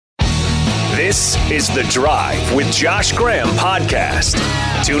This is The Drive with Josh Graham podcast.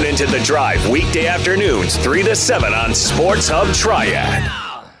 Tune into The Drive weekday afternoons 3 to 7 on Sports Hub Triad.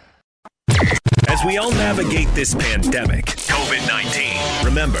 As we all navigate this pandemic, COVID-19,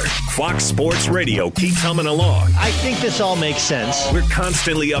 remember, Fox Sports Radio keeps coming along. I think this all makes sense. We're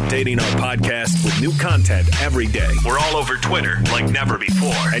constantly updating our podcast with new content every day. We're all over Twitter like never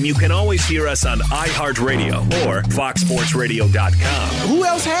before. And you can always hear us on iHeartRadio or foxsportsradio.com. Who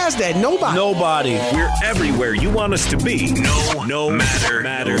else has that? Nobody. We're everywhere you want us to be. No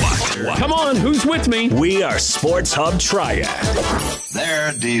matter what. Come on, who's with me? We are Sports Hub Triad.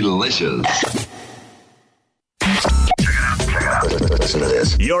 They're delicious. Listen to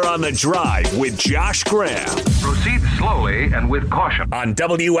this. You're on The Drive with Josh Graham. Proceed slowly and with caution. On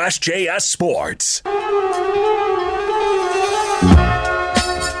WSJS Sports.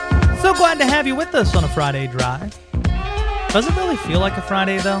 So glad to have you with us on a Friday drive. Does it really feel like a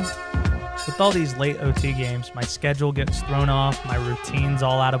Friday, though? With all these late OT games, my schedule gets thrown off, my routine's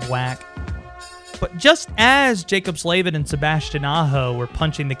all out of whack. But just as Jacob Slavin and Sebastian Aho were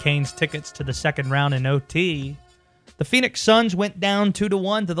punching the Canes tickets to the second round in OT, the Phoenix Suns went down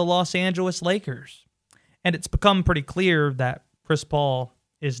 2-1 to the Los Angeles Lakers. And it's become pretty clear that Chris Paul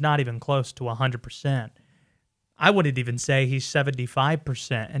is not even close to 100%. I wouldn't even say he's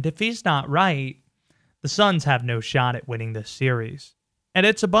 75%. And if he's not right, the Suns have no shot at winning this series. And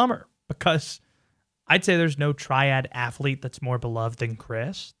it's a bummer because I'd say there's no triad athlete that's more beloved than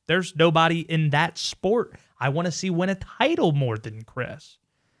Chris. There's nobody in that sport I want to see win a title more than Chris.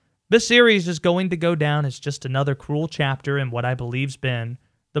 This series is going to go down as just another cruel chapter in what I believe's been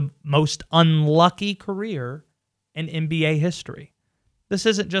the most unlucky career in NBA history. This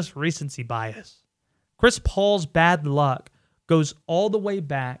isn't just recency bias. Chris Paul's bad luck goes all the way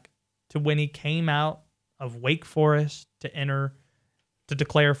back to when he came out of Wake Forest to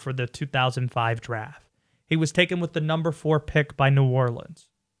declare for the 2005 draft. He was taken with the number 4 pick by New Orleans.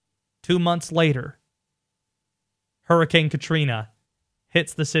 2 months later, Hurricane Katrina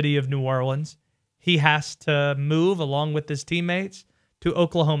hits the city of New Orleans. He has to move along with his teammates to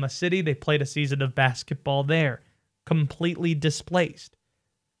Oklahoma City. They played a season of basketball there, completely displaced.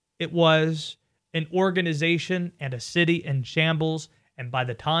 It was an organization and a city in shambles, and by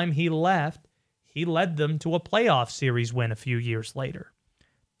the time he left, he led them to a playoff series win a few years later.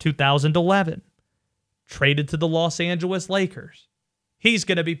 2011, traded to the Los Angeles Lakers. He's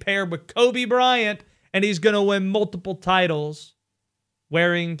going to be paired with Kobe Bryant, and he's going to win multiple titles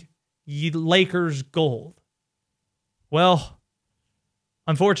wearing Lakers gold. Well,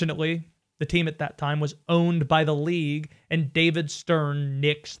 unfortunately, the team at that time was owned by the league, and David Stern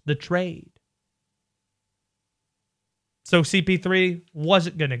nixed the trade. So CP3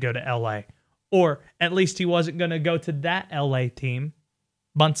 wasn't going to go to LA, or at least he wasn't going to go to that LA team.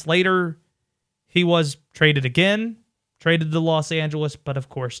 Months later, he was traded again, traded to Los Angeles, but of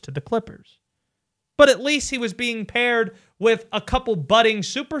course to the Clippers. But at least he was being paired with a couple budding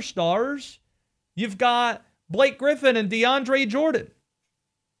superstars. You've got Blake Griffin and DeAndre Jordan.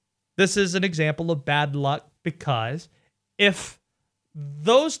 This is an example of bad luck because if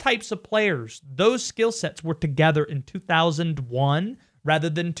those types of players, those skill sets were together in 2001 rather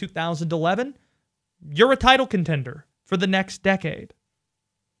than 2011, you're a title contender for the next decade.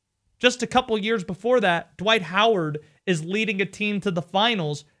 Just a couple years before that, Dwight Howard is leading a team to the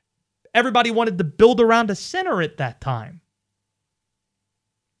finals. Everybody wanted to build around a center at that time.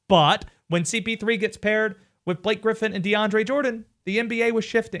 But when CP3 gets paired with Blake Griffin and DeAndre Jordan, the NBA was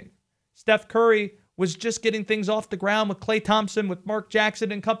shifting. Steph Curry was just getting things off the ground with Klay Thompson, with Mark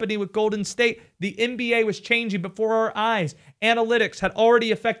Jackson and company with Golden State. The NBA was changing before our eyes. Analytics had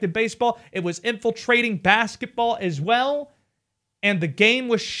already affected baseball. It was infiltrating basketball as well. And the game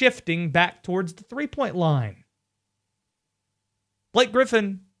was shifting back towards the three-point line. Blake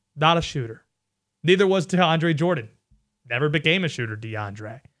Griffin, not a shooter. Neither was DeAndre Jordan. Never became a shooter,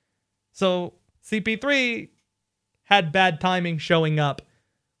 DeAndre. So CP3 had bad timing showing up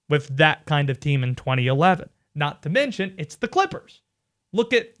with that kind of team in 2011. Not to mention, it's the Clippers.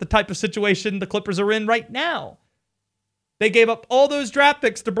 Look at the type of situation the Clippers are in right now. They gave up all those draft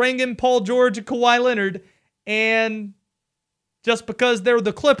picks to bring in Paul George and Kawhi Leonard, and just because they're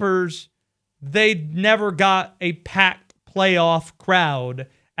the Clippers, they never got a packed playoff crowd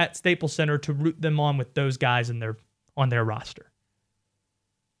at Staples Center to root them on with those guys on their roster.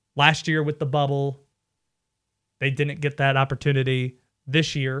 Last year with the bubble, they didn't get that opportunity.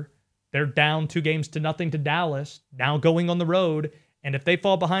 This year, they're down 2-0 to Dallas, now going on the road, and if they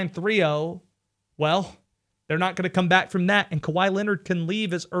fall behind 3-0, well, they're not going to come back from that, and Kawhi Leonard can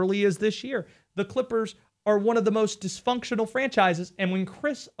leave as early as this year. The Clippers are one of the most dysfunctional franchises, and when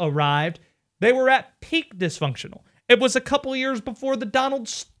Chris arrived, They were at peak dysfunctional. It was a couple years before the Donald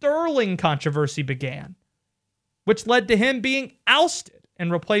Sterling controversy began, which led to him being ousted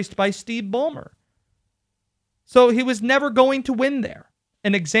and replaced by Steve Ballmer. So he was never going to win there.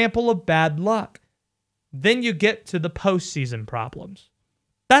 An example of bad luck. Then you get to the postseason problems.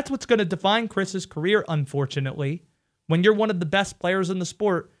 That's what's going to define Chris's career, unfortunately. When you're one of the best players in the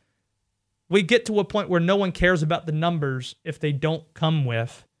sport, we get to a point where no one cares about the numbers if they don't come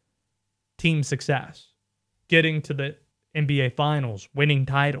with team success, getting to the NBA Finals, winning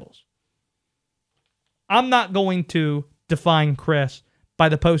titles. I'm not going to define Chris by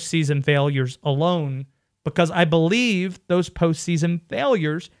the postseason failures alone because I believe those postseason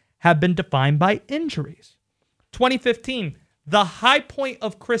failures have been defined by injuries. 2015, the high point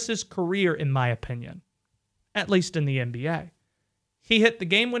of Chris's career, in my opinion, at least in the NBA. He hit the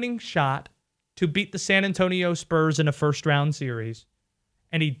game-winning shot to beat the San Antonio Spurs in a first-round series,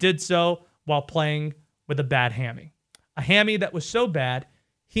 and he did so while playing with a bad hammy. A hammy that was so bad,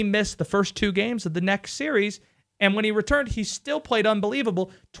 he missed the first 2 games of the next series, and when he returned, he still played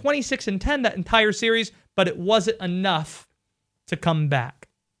unbelievable, 26-10 that entire series, but it wasn't enough to come back.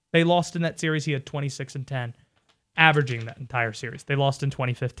 They lost in that series. He had 26-10, averaging that entire series. They lost in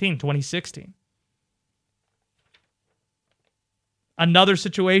 2015, 2016. Another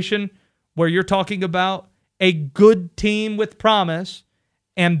situation where you're talking about a good team with promise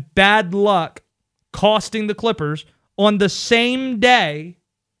and bad luck costing the Clippers. On the same day,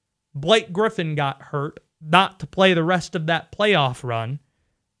 Blake Griffin got hurt, not to play the rest of that playoff run.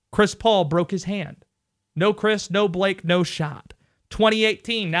 Chris Paul broke his hand. No Chris, no Blake, no shot.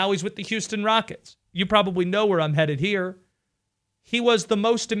 2018, now he's with the Houston Rockets. You probably know where I'm headed here. He was the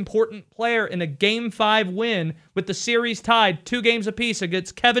most important player in a Game 5 win with the series tied 2 games apiece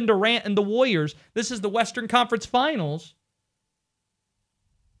against Kevin Durant and the Warriors. This is the Western Conference Finals.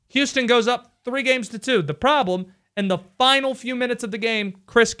 Houston goes up 3-2. The problem, in the final few minutes of the game,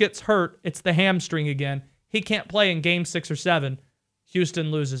 Chris gets hurt. It's the hamstring again. He can't play in Game 6 or 7.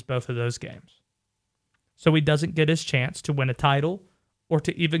 Houston loses both of those games. So he doesn't get his chance to win a title or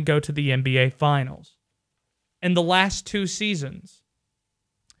to even go to the NBA Finals. In the last 2 seasons,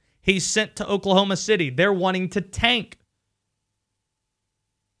 he's sent to Oklahoma City. They're wanting to tank.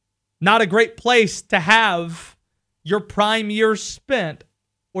 Not a great place to have your prime years spent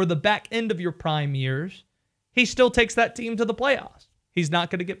or the back end of your prime years. He still takes that team to the playoffs. He's not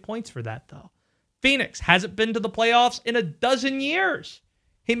going to get points for that, though. Phoenix hasn't been to the playoffs in a dozen years.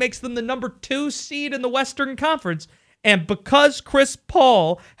 He makes them the number 2 seed in the Western Conference. And because Chris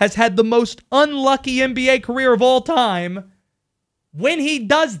Paul has had the most unlucky NBA career of all time, when he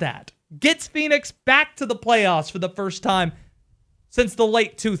does that, gets Phoenix back to the playoffs for the first time since the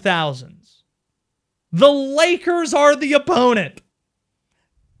late 2000s, the Lakers are the opponent.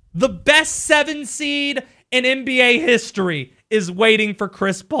 The best 7 seed in NBA history is waiting for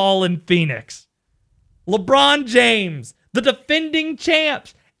Chris Paul in Phoenix. LeBron James, the defending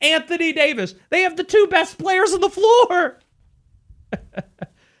champs, Anthony Davis. They have the 2 best players on the floor.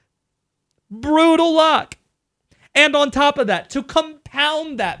 Brutal luck. And on top of that, to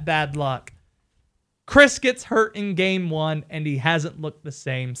compound that bad luck, Chris gets hurt in Game 1, and he hasn't looked the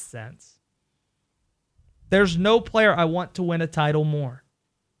same since. There's no player I want to win a title more.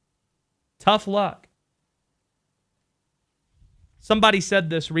 Tough luck. Somebody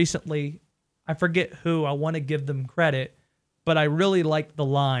said this recently. I forget who. I want to give them credit. But I really like the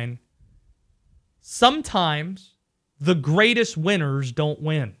line. Sometimes the greatest winners don't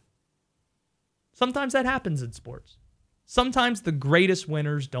win. Sometimes that happens in sports. Sometimes the greatest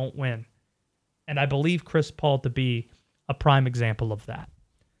winners don't win. And I believe Chris Paul to be a prime example of that.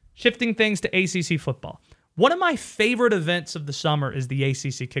 Shifting things to ACC football. One of my favorite events of the summer is the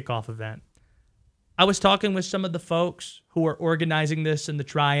ACC kickoff event. I was talking with some of the folks who are organizing this in the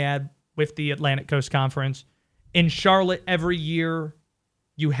Triad with the Atlantic Coast Conference. In Charlotte, every year,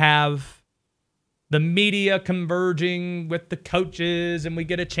 you have the media converging with the coaches, and we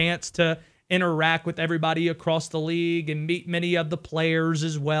get a chance to interact with everybody across the league and meet many of the players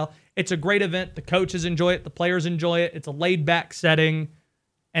as well. It's a great event. The coaches enjoy it. The players enjoy it. It's a laid-back setting,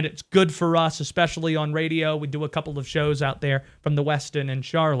 and it's good for us, especially on radio. We do a couple of shows out there from the Westin in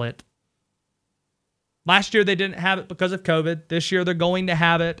Charlotte. Last year, they didn't have it because of COVID. This year, they're going to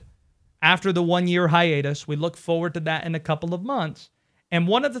have it. After the 1-year hiatus, we look forward to that in a couple of months. And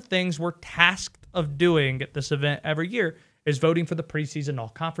one of the things we're tasked of doing at this event every year is voting for the preseason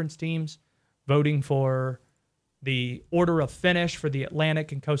all-conference teams, voting for the order of finish for the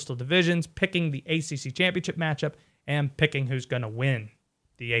Atlantic and Coastal divisions, picking the ACC championship matchup, and picking who's going to win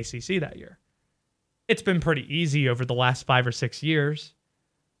the ACC that year. It's been pretty easy over the last 5 or 6 years.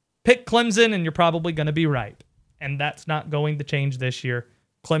 Pick Clemson and you're probably going to be right. And that's not going to change this year.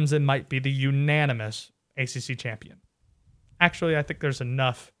 Clemson might be the unanimous ACC champion. Actually, I think there's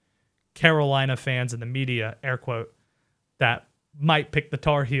enough Carolina fans in the media, air quote, that might pick the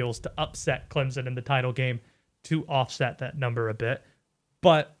Tar Heels to upset Clemson in the title game to offset that number a bit.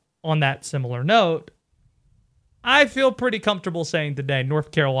 But on that similar note, I feel pretty comfortable saying today North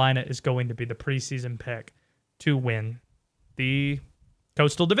Carolina is going to be the preseason pick to win the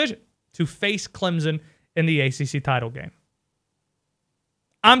Coastal Division, to face Clemson in the ACC title game.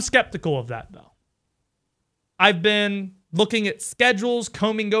 I'm skeptical of that, though. I've been looking at schedules,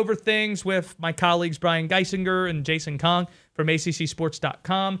 combing over things with my colleagues Brian Geisinger and Jason Kong from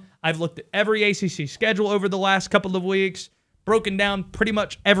ACCSports.com. I've looked at every ACC schedule over the last couple of weeks, broken down pretty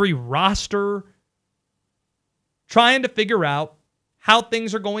much every roster, trying to figure out how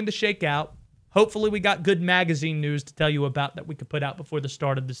things are going to shake out. Hopefully we got good magazine news to tell you about that we could put out before the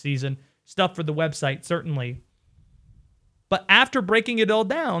start of the season. Stuff for the website, certainly. But after breaking it all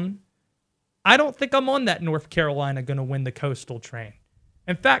down, I don't think I'm on that North Carolina going to win the Coastal train.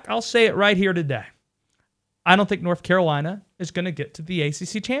 In fact, I'll say it right here today. I don't think North Carolina is going to get to the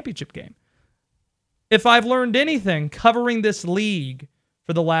ACC championship game. If I've learned anything covering this league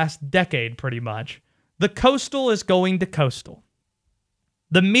for the last decade pretty much, the Coastal is going to Coastal.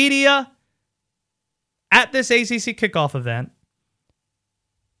 The media at this ACC kickoff event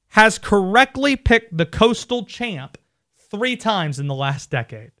has correctly picked the Coastal champ 3 times in the last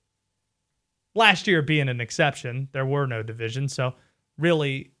decade. Last year being an exception, there were no divisions, so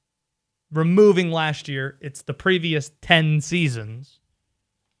really removing last year, it's the previous 10 seasons.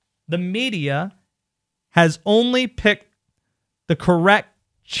 The media has only picked the correct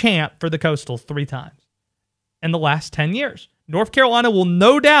champ for the Coastal 3 times in the last 10 years. North Carolina will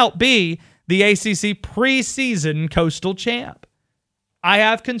no doubt be the ACC preseason Coastal champ. I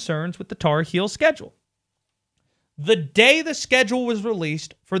have concerns with the Tar Heel schedule. The day the schedule was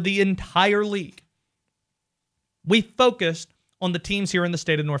released for the entire league, we focused on the teams here in the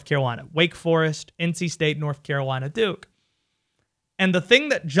state of North Carolina: Wake Forest, NC State, North Carolina, Duke. And the thing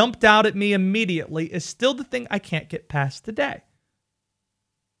that jumped out at me immediately is still the thing I can't get past today.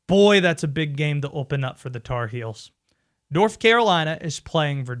 Boy, that's a big game to open up for the Tar Heels. North Carolina is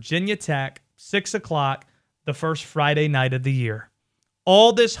playing Virginia Tech, 6 o'clock, the first Friday night of the year.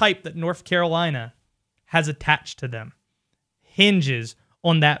 All this hype that North Carolina has attached to them hinges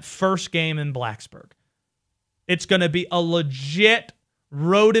on that first game in Blacksburg. It's going to be a legit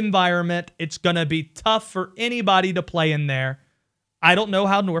road environment. It's going to be tough for anybody to play in there. I don't know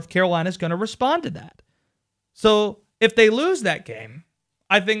how North Carolina is going to respond to that. So if they lose that game,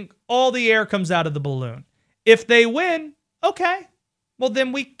 I think all the air comes out of the balloon. If they win, okay, well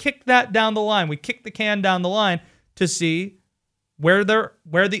then we kick that down the line. We kick the can down the line to see where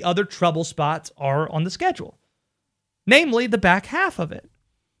the other trouble spots are on the schedule, namely the back half of it.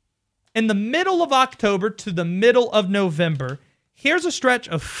 In the middle of October to the middle of November, here's a stretch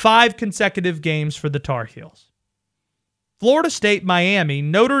of 5 consecutive games for the Tar Heels. Florida State, Miami,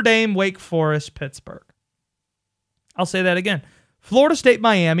 Notre Dame, Wake Forest, Pittsburgh. I'll say that again. Florida State,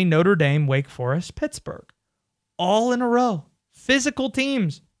 Miami, Notre Dame, Wake Forest, Pittsburgh. All in a row. Physical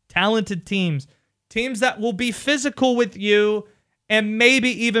teams, talented teams, teams that will be physical with you and maybe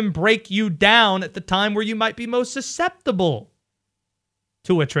even break you down at the time where you might be most susceptible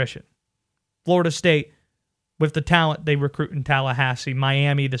to attrition. Florida State, with the talent they recruit in Tallahassee.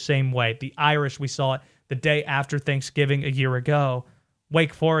 Miami, the same way. The Irish, we saw it the day after Thanksgiving a year ago.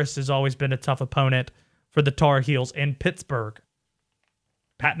 Wake Forest has always been a tough opponent for the Tar Heels. In Pittsburgh,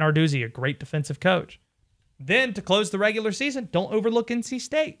 Pat Narduzzi, a great defensive coach. Then, to close the regular season, don't overlook NC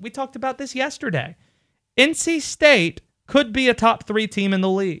State. We talked about this yesterday. NC State could be a top 3 team in the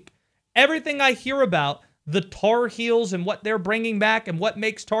league. Everything I hear about the Tar Heels and what they're bringing back and what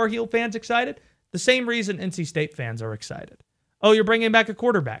makes Tar Heel fans excited, the same reason NC State fans are excited. Oh, you're bringing back a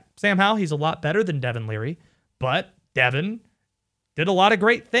quarterback. Sam Howell, he's a lot better than Devin Leary, but Devin did a lot of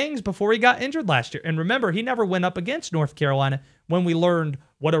great things before he got injured last year. And remember, he never went up against North Carolina when we learned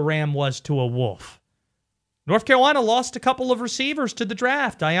what a ram was to a wolf. North Carolina lost a couple of receivers to the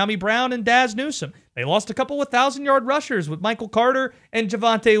draft, Diami Brown and Daz Newsome. They lost a couple of 1,000-yard rushers with Michael Carter and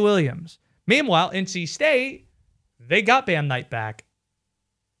Javonte Williams. Meanwhile, NC State, they got Bam Knight back.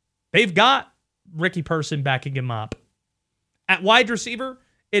 They've got Ricky Person backing him up. At wide receiver,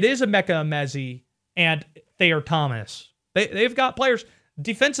 it is Emeka Emezi and Thayer Thomas. They've got players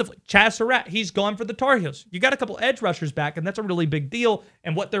defensively. Chaz Surratt, he's gone for the Tar Heels. You got a couple edge rushers back, and that's a really big deal.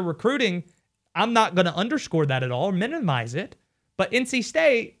 And what they're recruiting, I'm not going to underscore that at all or minimize it. But NC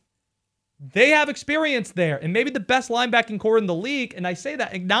State, They have experience there, and maybe the best linebacking core in the league, and I say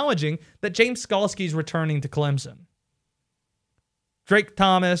that acknowledging that James Skalski's returning to Clemson. Drake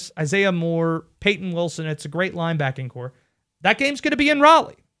Thomas, Isaiah Moore, Peyton Wilson, it's a great linebacking core. That game's going to be in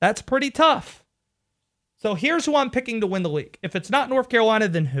Raleigh. That's pretty tough. So here's who I'm picking to win the league. If it's not North Carolina,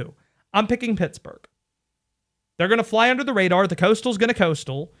 then who? I'm picking Pittsburgh. They're going to fly under the radar. The Coastal's going to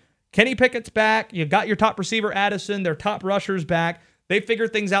coastal. Kenny Pickett's back. You've got your top receiver, Addison. Their top rusher's back. They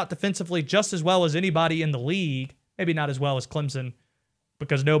figured things out defensively just as well as anybody in the league. Maybe not as well as Clemson,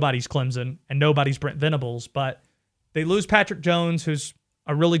 because nobody's Clemson and nobody's Brent Venables. But they lose Patrick Jones, who's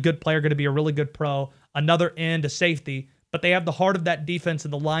a really good player, going to be a really good pro. Another end, a safety. But they have the heart of that defense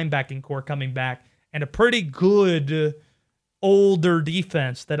and the linebacking core coming back, and a pretty good older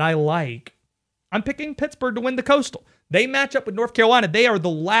defense that I like. I'm picking Pittsburgh to win the Coastal. They match up with North Carolina. They are the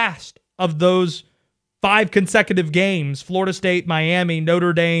last of those 5 consecutive games. Florida State, Miami,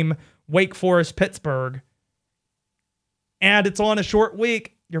 Notre Dame, Wake Forest, Pittsburgh. And it's on a short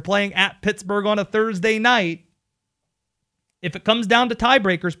week. You're playing at Pittsburgh on a Thursday night. If it comes down to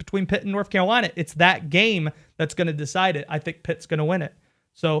tiebreakers between Pitt and North Carolina, it's that game that's going to decide it. I think Pitt's going to win it.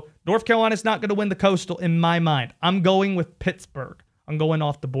 So North Carolina's not going to win the Coastal in my mind. I'm going with Pittsburgh. I'm going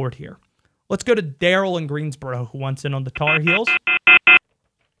off the board here. Let's go to Daryl in Greensboro, who wants in on the Tar Heels.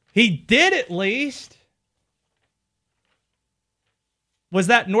 He did at least. Was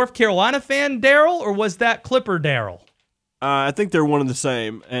that North Carolina fan Daryl, or was that Clipper Daryl? I think they're one and the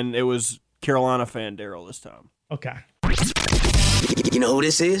same, and it was Carolina fan Daryl this time. Okay. You know who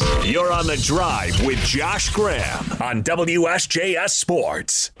this is? You're on The Drive with Josh Graham on WSJS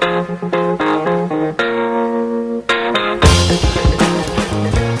Sports.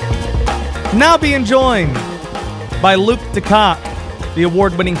 Now being joined by Luke DeCock, the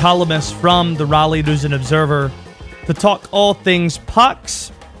award-winning columnist from the Raleigh News and Observer, to talk all things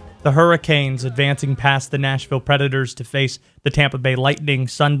pucks. The Hurricanes advancing past the Nashville Predators to face the Tampa Bay Lightning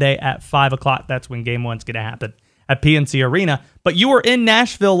Sunday at 5 o'clock. That's when Game 1's going to happen at PNC Arena. But you were in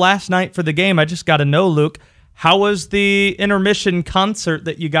Nashville last night for the game. I just got to know, Luke, how was the intermission concert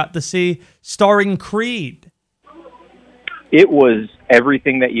that you got to see starring Creed? It was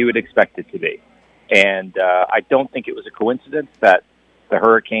everything that you would expect it to be. And I don't think it was a coincidence that the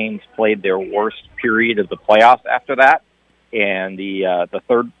Hurricanes played their worst period of the playoffs after that. And the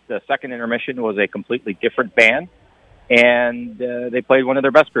second intermission was a completely different band. And they played one of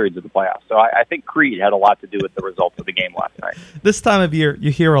their best periods of the playoffs. So I think Creed had a lot to do with the results of the game last night. This time of year,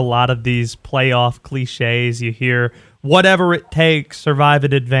 you hear a lot of these playoff cliches. You hear whatever it takes, survive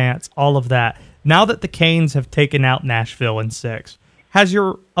and advance, all of that. Now that the Canes have taken out Nashville in 6, has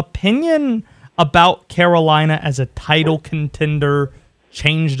your opinion about Carolina as a title contender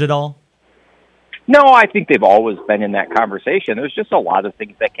changed at all? No, I think they've always been in that conversation. There's just a lot of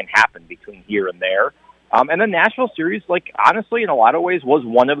things that can happen between here and there. And the Nashville series, honestly, in a lot of ways, was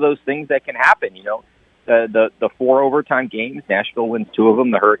one of those things that can happen. You know, the 4 overtime games, Nashville wins 2 of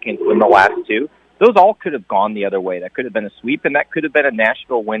them, the Hurricanes win the last 2. Those all could have gone the other way. That could have been a sweep, and that could have been a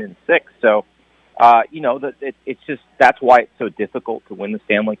Nashville win in 6. So, it's just that's why it's so difficult to win the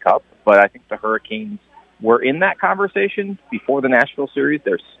Stanley Cup. But I think the Hurricanes were in that conversation before the Nashville series.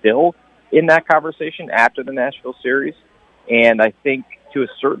 They're still in that conversation after the Nashville series. And I think to a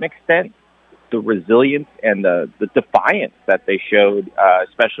certain extent, the resilience and the defiance that they showed,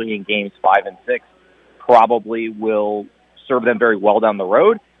 especially in games 5 and 6, probably will serve them very well down the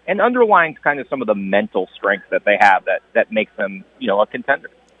road and underlines kind of some of the mental strength that they have that makes them, a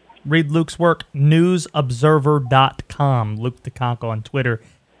contender. Read Luke's work, newsobserver.com. Luke DeCock on Twitter,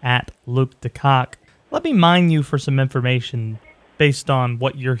 at Luke DeCock. Let me mine you for some information based on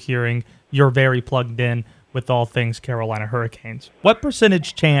what you're hearing. You're very plugged in with all things Carolina Hurricanes. What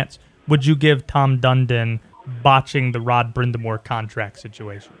percentage chance would you give Tom Dundon botching the Rod Brindamore contract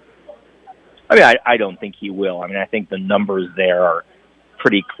situation? I mean, I don't think he will. I mean, I think the numbers there are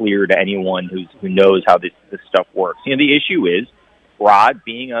pretty clear to anyone who knows how this stuff works. The issue is Rod,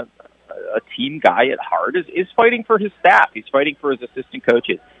 being a team guy at heart, is fighting for his staff. He's fighting for his assistant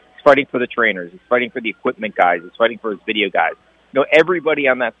coaches. He's fighting for the trainers. He's fighting for the equipment guys. He's fighting for his video guys. Everybody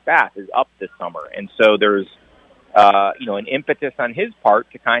on that staff is up this summer. And so there's, an impetus on his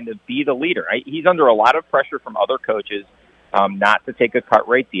part to kind of be the leader. He's under a lot of pressure from other coaches not to take a cut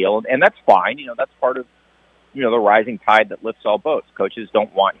rate deal. And that's fine. That's part of, the rising tide that lifts all boats. Coaches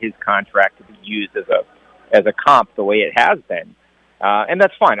don't want his contract to be used as a comp the way it has been. And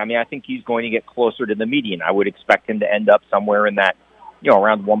that's fine. I mean, I think he's going to get closer to the median. I would expect him to end up somewhere in that,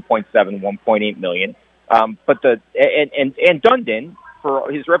 around 1.7, 1.8 million. But Dundon,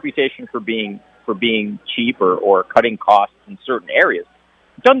 for his reputation for being cheap or cutting costs in certain areas,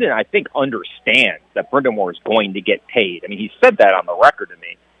 Dundon, I think, understands that Brindamore is going to get paid. I mean, he said that on the record to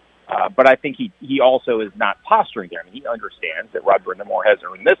me. But I think he also is not posturing there. I mean, he understands that Rod Brindamore has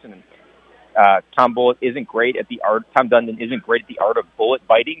earned this, and Tom Dundon isn't great at the art of bullet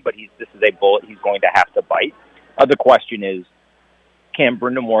biting, but this is a bullet he's going to have to bite. The question is, can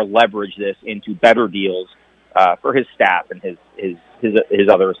Brindamore leverage this into better deals for his staff and his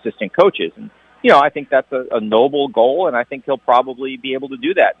other assistant coaches? And I think that's a noble goal, and I think he'll probably be able to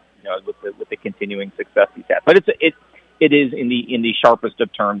do that. With the continuing success he's had. But it is in the sharpest of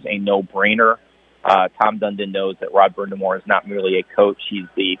terms a no-brainer. Tom Dundon knows that Rod Brindamore is not merely a coach; he's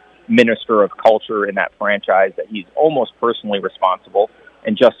the minister of culture in that franchise. That he's almost personally responsible.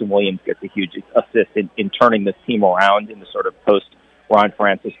 And Justin Williams gets a huge assist in turning this team around in the sort of post-Ron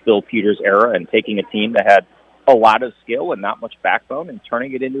Francis, Bill Peters era, and taking a team that had a lot of skill and not much backbone and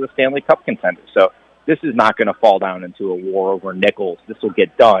turning it into a Stanley Cup contender. So this is not going to fall down into a war over nickels. This will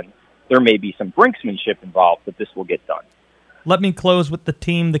get done. There may be some brinksmanship involved, but this will get done. Let me close with the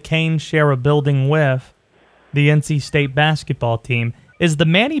team the Canes share a building with, the NC State basketball team. Is the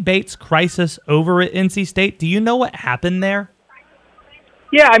Manny Bates crisis over at NC State? Do you know what happened there?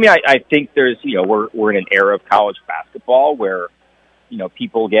 Yeah, I mean, I think there's, we're in an era of college basketball where,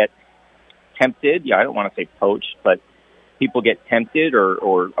 people get tempted. Yeah, I don't want to say poached, but people get tempted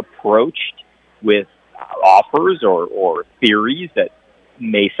or approached with offers or theories that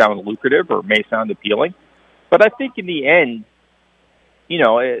may sound lucrative or may sound appealing. But I think in the end,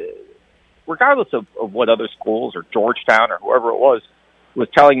 regardless of what other schools or Georgetown or whoever it was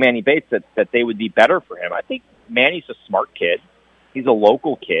telling Manny Bates that they would be better for him, I think Manny's a smart kid. He's a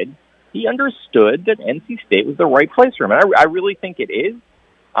local kid. He understood that NC State was the right place for him. And I really think it is,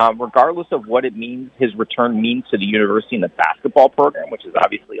 regardless of what it means, his return means to the university and the basketball program, which is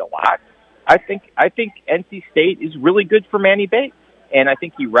obviously a lot. I think NC State is really good for Manny Bates. And I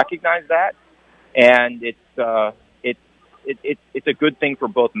think he recognized that. And it's a good thing for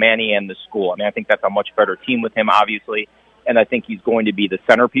both Manny and the school. I mean, I think that's a much better team with him, obviously. And I think he's going to be the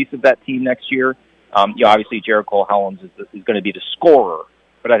centerpiece of that team next year. Obviously, Jared Cole-Helms is going to be the scorer,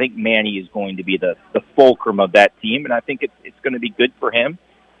 but I think Manny is going to be the fulcrum of that team, and I think it's going to be good for him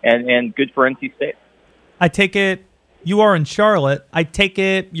and good for NC State. I take it you are in Charlotte. I take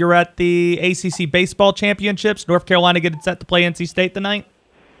it you're at the ACC baseball championships. North Carolina getting set to play NC State tonight?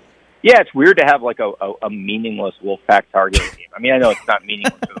 Yeah, it's weird to have like a meaningless Wolfpack targeting team. I mean, I know it's not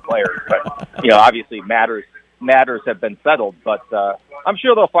meaningless to the players, but obviously matters have been settled, but I'm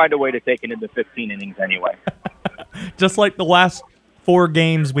sure they'll find a way to take it into 15 innings anyway. Just like the last 4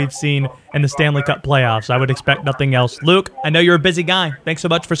 games we've seen in the Stanley Cup playoffs, I would expect nothing else. Luke, I know you're a busy guy. Thanks so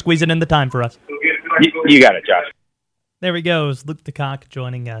much for squeezing in the time for us. You got it, Josh. There he goes, Luke DeCock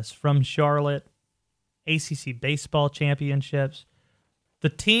joining us from Charlotte, ACC baseball championships. The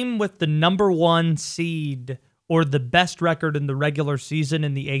team with the number 1 seed or the best record in the regular season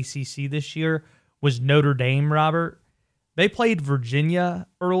in the ACC this year was Notre Dame, Robert. They played Virginia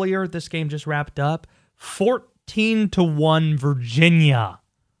earlier. This game just wrapped up. 14-1 Virginia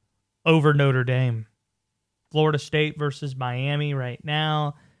over Notre Dame. Florida State versus Miami right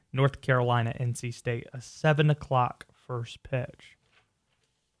now. North Carolina, NC State, a 7 o'clock first pitch.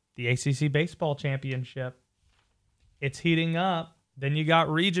 The ACC baseball championship. It's heating up. Then you got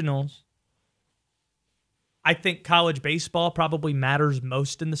regionals. I think college baseball probably matters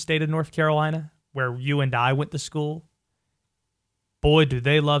most in the state of North Carolina, where you and I went to school. Boy, do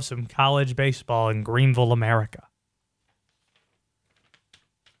they love some college baseball in Greenville, America.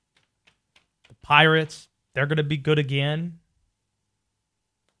 The Pirates, they're going to be good again.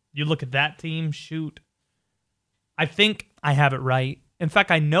 You look at that team, shoot. I think I have it right. In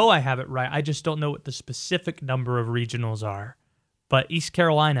fact, I know I have it right. I just don't know what the specific number of regionals are. But East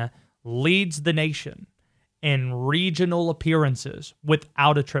Carolina leads the nation in regional appearances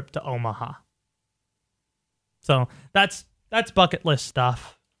without a trip to Omaha. So that's bucket list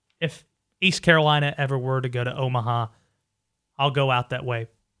stuff. If East Carolina ever were to go to Omaha, I'll go out that way.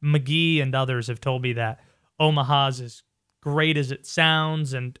 McGee and others have told me that Omaha's as great as it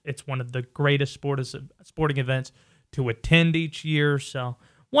sounds, and it's one of the greatest sporting events to attend each year. So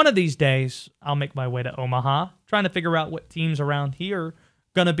one of these days, I'll make my way to Omaha, trying to figure out what teams around here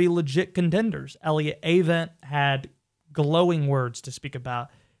going to be legit contenders. Elliott Avent had glowing words to speak about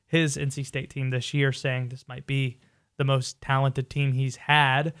his NC State team this year, saying this might be the most talented team he's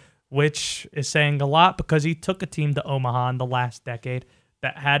had, which is saying a lot because he took a team to Omaha in the last decade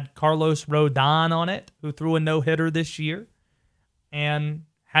that had Carlos Rodon on it, who threw a no-hitter this year, and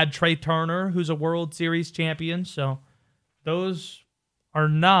had Trey Turner, who's a World Series champion. So those are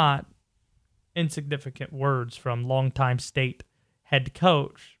not insignificant words from longtime state head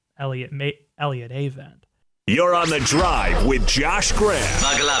coach, Elliot Avent. You're on the drive with Josh Graham.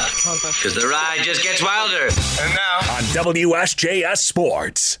 Buckle up, because the ride just gets wilder. And now, On WSJS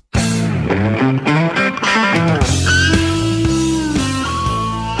Sports.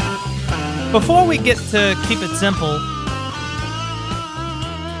 Before we get to Keep It Simple,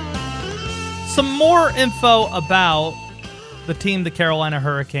 some more info about the team the Carolina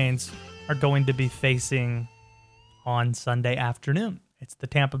Hurricanes are going to be facing on Sunday afternoon. It's the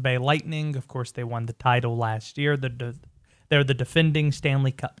Tampa Bay Lightning. Of course, they won the title last year. They're the defending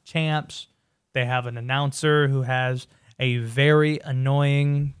Stanley Cup champs. They have an announcer who has a very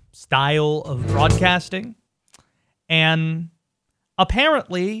annoying style of broadcasting. And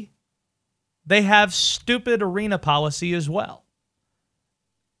apparently, they have stupid arena policy as well.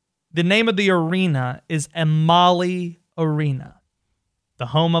 The name of the arena is Amalie Arena, the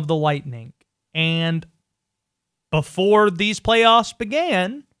home of the Lightning. And before these playoffs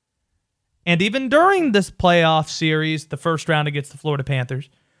began, and even during this playoff series, the first round against the Florida Panthers,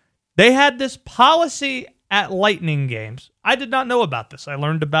 they had this policy at Lightning games. I did not know about this. I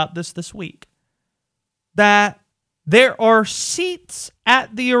learned about this week. That there are seats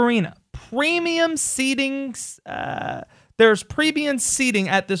at the arena, premium seating. There's premium seating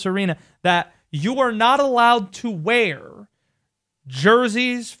at this arena that you are not allowed to wear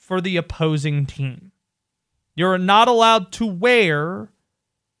jerseys for the opposing team. You're not allowed to wear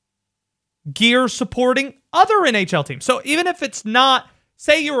gear supporting other NHL teams. So even if it's not,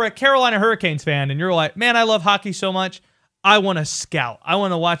 say you're a Carolina Hurricanes fan and you're like, man, I love hockey so much, I want to scout. I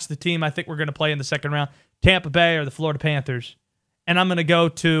want to watch the team I think we're going to play in the second round, Tampa Bay or the Florida Panthers. And I'm going to go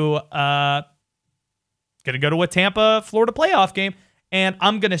to a Tampa Florida playoff game, and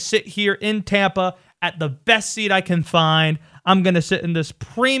I'm going to sit here in Tampa at the best seat I can find. I'm going to sit in this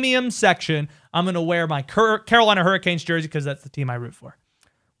premium section. I'm going to wear my Carolina Hurricanes jersey because that's the team I root for.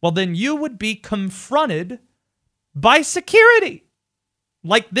 Well, then you would be confronted by security,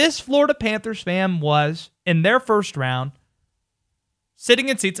 like this Florida Panthers fan was in their first round, sitting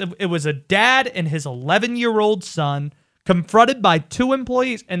in seats. It was a dad and his 11-year-old son confronted by two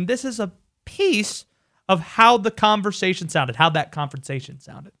employees, and this is a piece of how the conversation sounded, how that conversation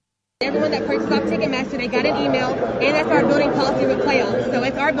sounded. Everyone that purchased off Ticketmaster, they got an email, and that's our building policy with playoffs. So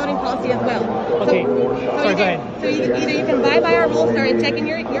it's our building policy as well. Okay. Go ahead. So either you can buy by our rules, start checking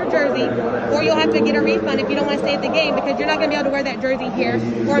your jersey, or you'll have to get a refund if you don't want to stay at the game because you're not going to be able to wear that jersey here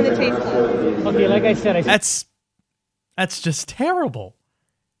or in the Chase Club. Okay, like I said, That's just terrible.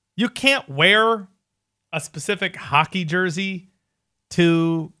 You can't wear a specific hockey jersey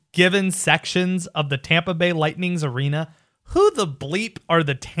to given sections of the Tampa Bay Lightning's arena. Who the bleep are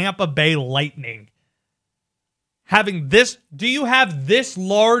the Tampa Bay Lightning? Do you have this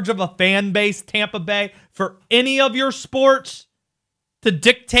large of a fan base, Tampa Bay, for any of your sports to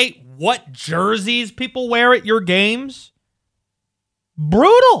dictate what jerseys people wear at your games?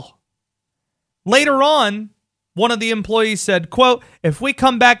 Brutal. Later on, one of the employees said, quote, "If we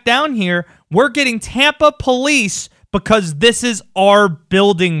come back down here, we're getting Tampa police because this is our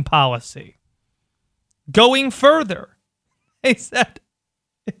building policy." Going further, they said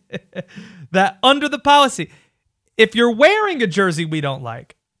that under the policy, if you're wearing a jersey we don't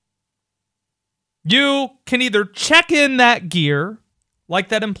like, you can either check in that gear, like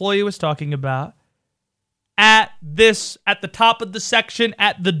that employee was talking about, at the top of the section,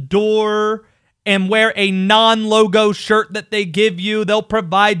 at the door, and wear a non-logo shirt that they give you. They'll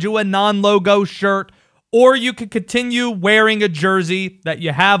provide you a non-logo shirt. Or you could continue wearing a jersey that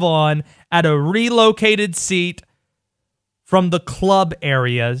you have on at a relocated seat from the club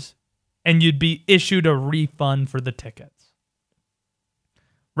areas, and you'd be issued a refund for the tickets.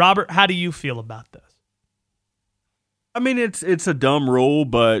 Robert, how do you feel about this? I mean, it's a dumb rule,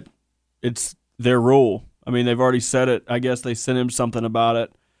 but it's their rule. I mean, they've already said it. I guess they sent him something about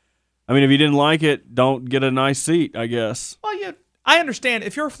it. I mean, if you didn't like it, don't get a nice seat, I guess. Well, I understand.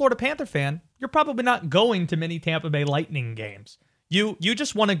 If you're a Florida Panther fan, you're probably not going to many Tampa Bay Lightning games. You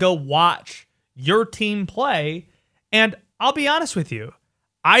just want to go watch your team play. And I'll be honest with you,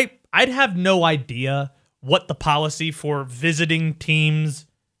 I'd have no idea what the policy for visiting teams,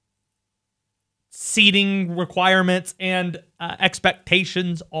 seating requirements, and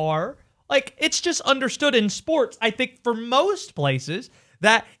expectations are. Like, it's just understood in sports, I think, for most places,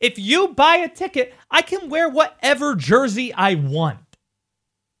 that if you buy a ticket, I can wear whatever jersey I want.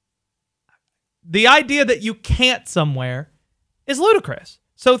 The idea that you can't somewhere is ludicrous.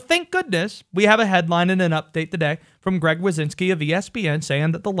 So thank goodness we have a headline and an update today from Greg Wyszynski of ESPN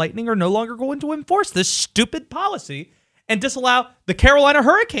saying that the Lightning are no longer going to enforce this stupid policy and disallow the Carolina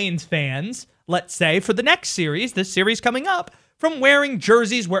Hurricanes fans, let's say, for the next series, this series coming up, from wearing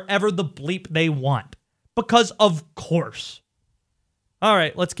jerseys wherever the bleep they want. Because of course. All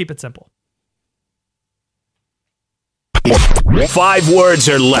right, let's keep it simple. 5 words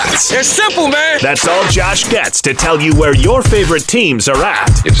or less. It's simple, man. That's all Josh gets to tell you where your favorite teams are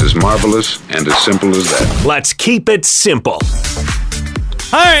at. It's as marvelous and as simple as that. Let's keep it simple.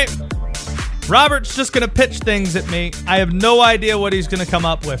 All right. Robert's just going to pitch things at me. I have no idea what he's going to come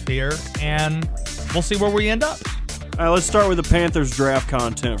up with here, and we'll see where we end up. All right, let's start with the Panthers draft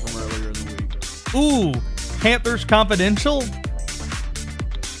content from earlier in the week. Ooh, Panthers Confidential?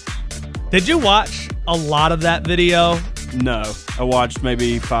 Did you watch a lot of that video? No, I watched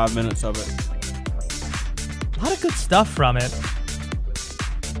maybe 5 minutes of it. A lot of good stuff from it.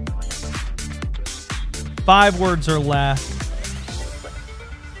 5 words or less.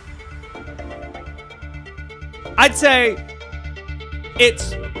 I'd say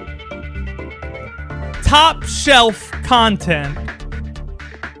it's top shelf content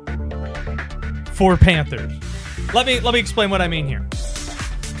for Panthers. Let me explain what I mean here.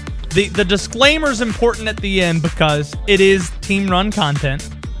 The disclaimer's important at the end because it is team-run content.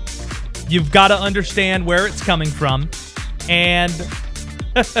 You've got to understand where it's coming from. And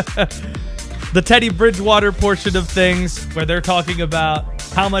the Teddy Bridgewater portion of things where they're talking about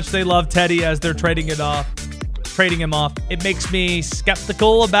how much they love Teddy as they're trading him off, it makes me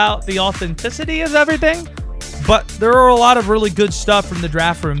skeptical about the authenticity of everything. But there are a lot of really good stuff from the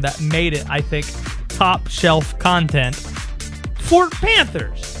draft room that made it, I think, top-shelf content for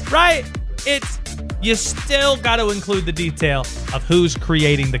Panthers. Right? You still got to include the detail of who's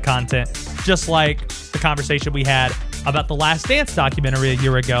creating the content, just like the conversation we had about the Last Dance documentary a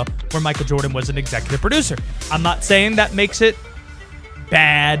year ago where Michael Jordan was an executive producer. I'm not saying that makes it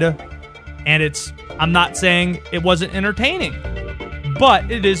bad, and I'm not saying it wasn't entertaining,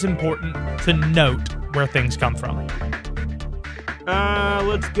 but it is important to note where things come from.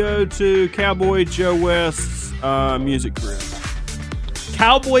 Let's go to Cowboy Joe West's music career.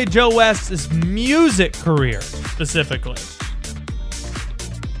 Cowboy Joe West's music career, specifically.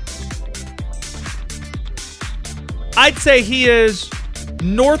 I'd say he is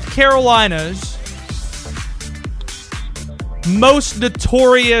North Carolina's most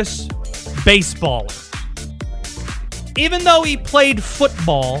notorious baseballer. Even though he played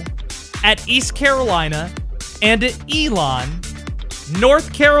football at East Carolina and at Elon,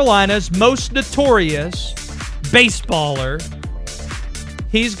 North Carolina's most notorious baseballer,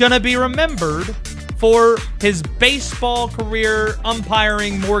 he's going to be remembered for his baseball career,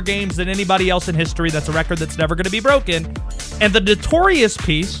 umpiring more games than anybody else in history. That's a record that's never going to be broken. And the notorious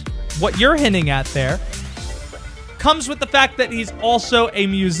piece, what you're hinting at there, comes with the fact that he's also a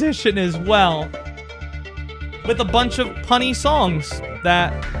musician as well, with a bunch of punny songs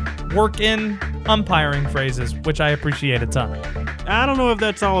that work in umpiring phrases, which I appreciate a ton. I don't know if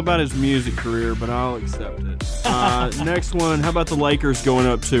that's all about his music career, but I'll accept it. Next one, how about the Lakers going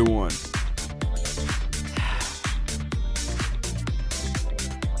up 2-1?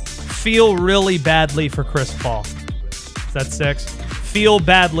 Feel really badly for Chris Paul. Is that 6? Feel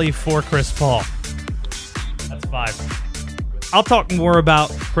badly for Chris Paul. That's 5. I'll talk more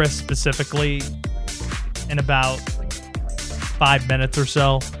about Chris specifically in about 5 minutes or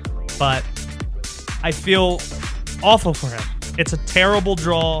so, but I feel awful for him. It's a terrible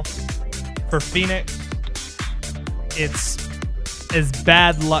draw for Phoenix. It's as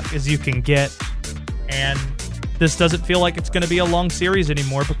bad luck as you can get, and this doesn't feel like it's going to be a long series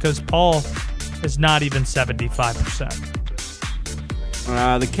anymore because Paul is not even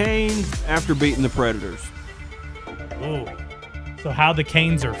 75%. The Canes after beating the Predators. Ooh. So how the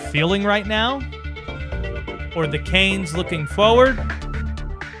Canes are feeling right now? Or the Canes looking forward?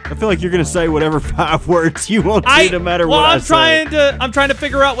 I feel like you're going to say whatever 5 words you want to, no matter what I say. I'm trying to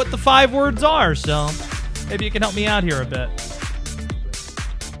figure out what the 5 words are, so maybe you can help me out here a bit.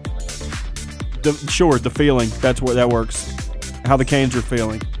 Sure, the feeling. That's where that works. How the Canes are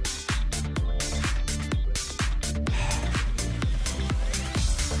feeling.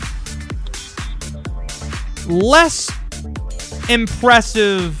 Less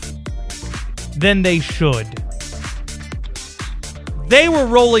impressive than they should. They were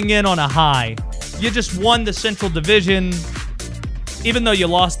rolling in on a high. You just won the Central Division. Even though you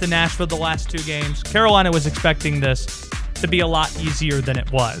lost to Nashville the last 2 games, Carolina was expecting this to be a lot easier than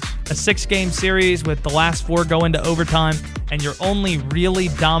it was. A 6-game series with the last 4 going to overtime, and you're only really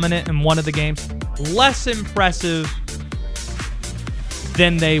dominant in one of the games. Less impressive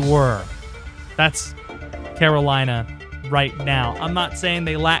than they were. That's Carolina right now. I'm not saying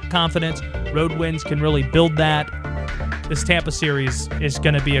they lack confidence. Road wins can really build that. This Tampa series is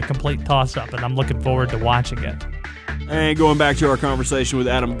going to be a complete toss-up, and I'm looking forward to watching it. And going back to our conversation with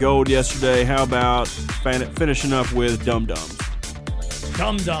Adam Gold yesterday, how about finishing up with Dum Dums?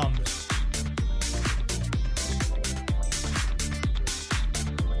 Dum Dums.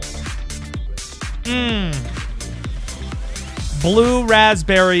 Blue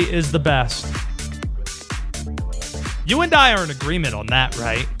raspberry is the best. You and I are in agreement on that,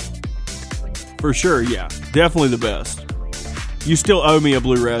 right? For sure, yeah. Definitely the best. You still owe me a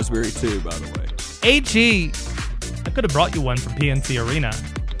blue raspberry too, by the way. AG, I could have brought you one from PNC Arena.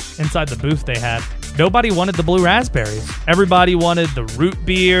 Inside the booth they had. Nobody wanted the blue raspberries. Everybody wanted the root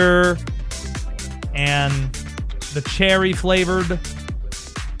beer and the cherry flavored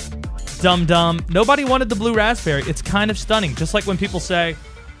Dum Dum. Nobody wanted the blue raspberry. It's kind of stunning. Just like when people say,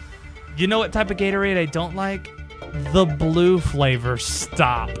 you know what type of Gatorade I don't like? The blue flavor.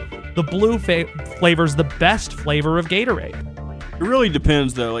 Stop. The blue flavor is the best flavor of Gatorade. It really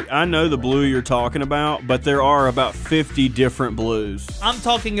depends, though. Like, I know the blue you're talking about, but there are about 50 different blues. I'm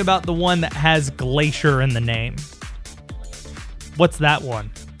talking about the one that has Glacier in the name. What's that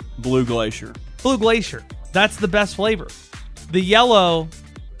one? Blue Glacier. Blue Glacier. That's the best flavor. The yellow...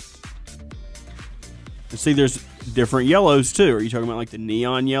 See, there's different yellows, too. Are you talking about, like, the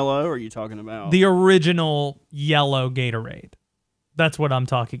neon yellow, or are you talking about... the original yellow Gatorade. That's what I'm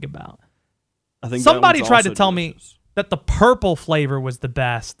talking about. I think somebody tried to tell me that the purple flavor was the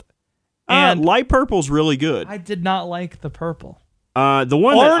best. And light purple's really good. I did not like the purple. The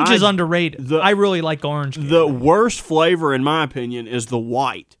one orange is underrated. I really like orange Gatorade. The worst flavor, in my opinion, is the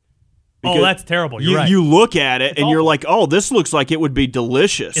white. Oh, that's terrible. You're right. You look at it, It's and you're awful. like, oh, this looks like it would be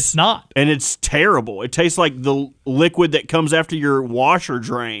delicious. It's not. And it's terrible. It tastes like the liquid that comes after your washer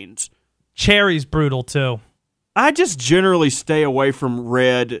drains. Cherry's brutal, too. I just generally stay away from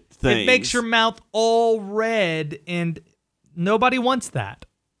red things. It makes your mouth all red, and nobody wants that.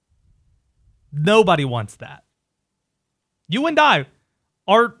 Nobody wants that. You and I,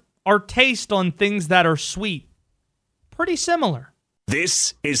 our taste on things that are sweet, pretty similar.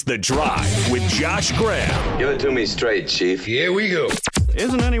 This is The Drive with Josh Graham. Give it to me straight, Chief. Here we go.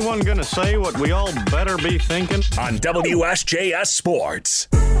 Isn't anyone going to say what we all better be thinking? On WSJS Sports.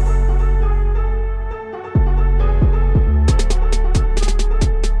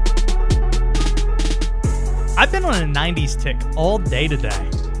 I've been on a 90s tick all day today,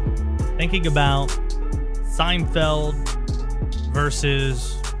 thinking about Seinfeld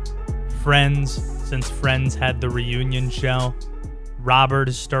versus Friends, since Friends had the reunion show. Robert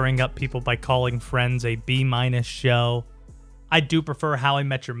is stirring up people by calling Friends a B- show. I do prefer How I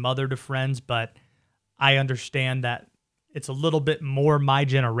Met Your Mother to Friends, but I understand that it's a little bit more my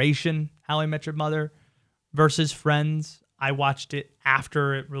generation, How I Met Your Mother versus Friends. I watched it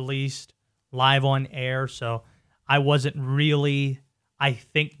after it released live on air, so I wasn't really, I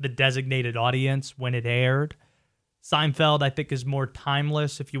think, the designated audience when it aired. Seinfeld, I think, is more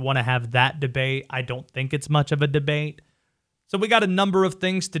timeless. If you want to have that debate, I don't think it's much of a debate. So we got a number of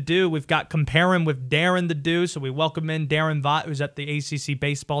things to do. We've got Comparin with Daron to do, so we welcome in Daron Vaught, who's at the ACC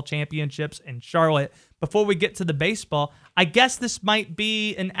Baseball Championships in Charlotte. Before we get to the baseball, I guess this might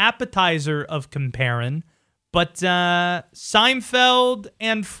be an appetizer of Comparin, but Seinfeld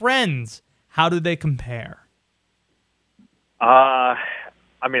and Friends, how do they compare? I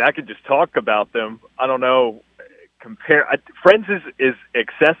mean, I could just talk about them. I don't know. Friends is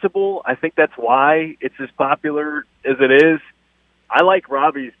accessible. I think that's why it's as popular as it is. I like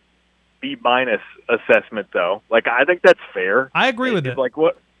Robbie's B- assessment, though. Like, I think that's fair. I agree with it. Like,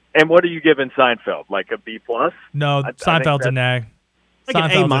 what? And what are you giving Seinfeld? Like a B+? No, Seinfeld's an A.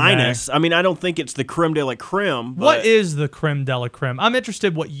 Like an A-. I mean, I don't think it's the creme de la creme. But what is the creme de la creme? I'm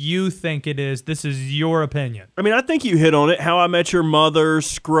interested what you think it is. This is your opinion. I mean, I think you hit on it. How I Met Your Mother,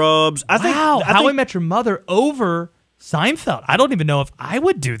 Scrubs. How I Met Your Mother over Seinfeld. I don't even know if I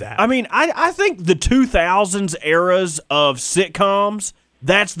would do that. I mean, I think the 2000s eras of sitcoms,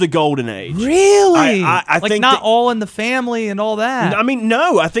 that's the golden age. Really? I like think not All in the Family and all that. I mean,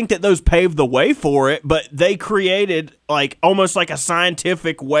 no. I think that those paved the way for it, but they created like almost like a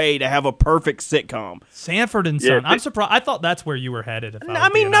scientific way to have a perfect sitcom. Sanford and Son. I'm surprised. I thought that's where you were headed. I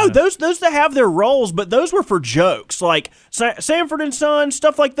mean, no. Those that have their roles, but those were for jokes. Like Sanford and Son,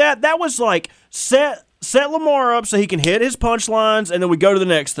 stuff like that. That was like set Lamar up so he can hit his punchlines, and then we go to the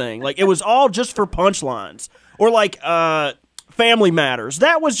next thing. Like, it was all just for punchlines. Or like Family Matters.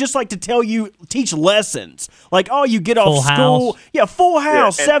 That was just like to teach lessons. Like, oh, you get off school. Yeah, Full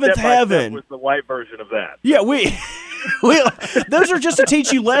House, Seventh Heaven. Was the white version of that. Yeah, those are just to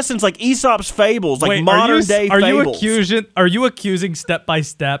teach you lessons like Aesop's fables, like modern day fables. Are you accusing Step by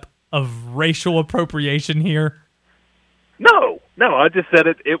Step of racial appropriation here? No, No, I just said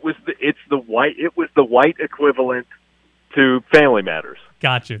it. It's the white equivalent to Family Matters.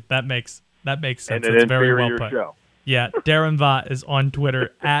 Got you. That makes sense. And an it's very well inferior put. show. Yeah, Daron Vaught is on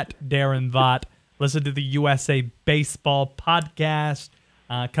Twitter at Daron Vaught. Listen to the USA Baseball podcast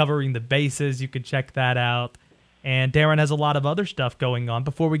covering the bases. You can check that out. And Daron has a lot of other stuff going on.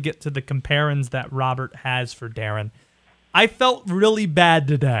 Before we get to the comparisons that Robert has for Daron, I felt really bad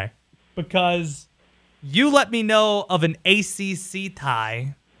today because you let me know of an ACC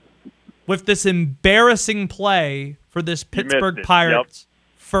tie with this embarrassing play for this Pittsburgh Pirates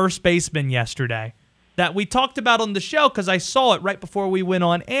first baseman yesterday that we talked about on the show because I saw it right before we went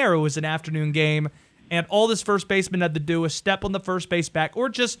on air. It was an afternoon game, and all this first baseman had to do was step on the first base back or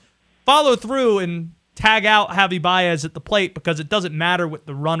just follow through and tag out Javi Baez at the plate because it doesn't matter what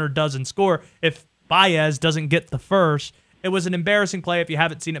the runner does and score if Baez doesn't get the first. It was an embarrassing play. If you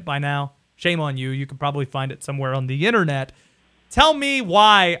haven't seen it by now, shame on you. You can probably find it somewhere on the internet. Tell me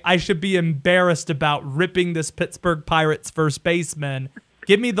why I should be embarrassed about ripping this Pittsburgh Pirates first baseman.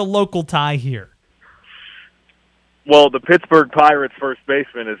 Give me the local tie here. Well, the Pittsburgh Pirates first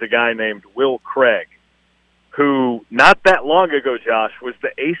baseman is a guy named Will Craig, who not that long ago, Josh, was the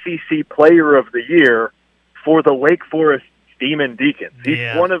ACC Player of the Year for the Wake Forest Demon Deacons.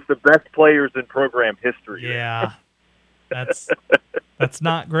 He's one of the best players in program history. Yeah, that's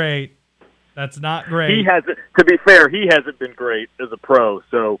not great. That's not great. He hasn't. To be fair, he hasn't been great as a pro.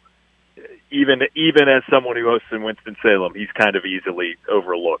 So even as someone who hosts in Winston-Salem, he's kind of easily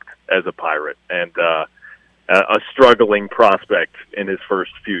overlooked as a Pirate and a struggling prospect in his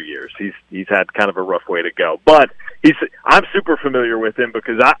first few years. He's had kind of a rough way to go, but I'm super familiar with him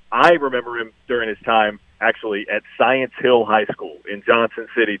because I remember him during his time actually at Science Hill High School in Johnson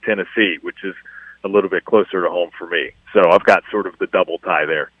City, Tennessee, which is a little bit closer to home for me. So I've got sort of the double tie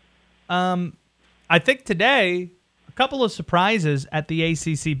there. I think today, a couple of surprises at the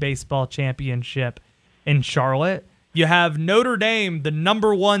ACC Baseball Championship in Charlotte. You have Notre Dame, the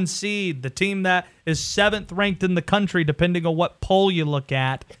number 1 seed, the team that is 7th ranked in the country, depending on what poll you look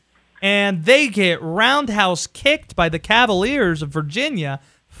at. And they get roundhouse kicked by the Cavaliers of Virginia,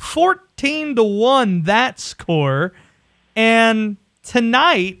 14-1 that score. And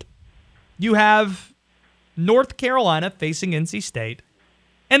tonight, you have North Carolina facing NC State.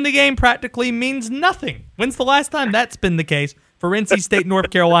 And the game practically means nothing. When's the last time that's been the case for NC State, North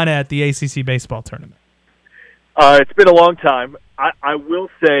Carolina at the ACC baseball tournament? It's been a long time. I will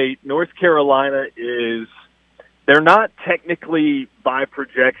say North Carolina they're not technically by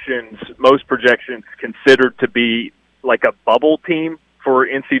most projections considered to be like a bubble team for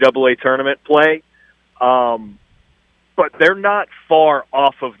NCAA tournament play. But they're not far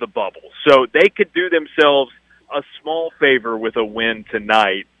off of the bubble. So they could do themselves a small favor with a win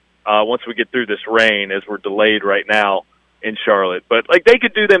tonight once we get through this rain as we're delayed right now in Charlotte. But they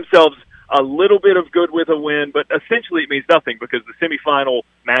could do themselves a little bit of good with a win, but essentially it means nothing because the semifinal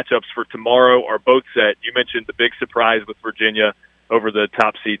matchups for tomorrow are both set. You mentioned the big surprise with Virginia over the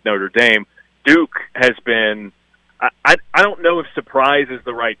top seed Notre Dame. Duke has been I don't know if surprise is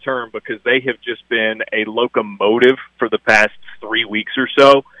the right term because they have just been a locomotive for the past 3 weeks or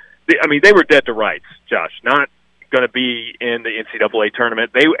so. They were dead to rights, Josh, not going to be in the NCAA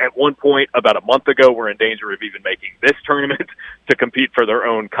tournament. They, at one point about a month ago, were in danger of even making this tournament to compete for their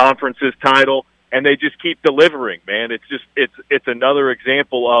own conference's title, and they just keep delivering, man. It's another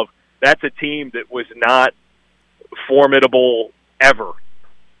example of that's a team that was not formidable ever,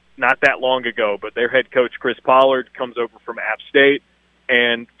 not that long ago, but their head coach, Chris Pollard, comes over from App State,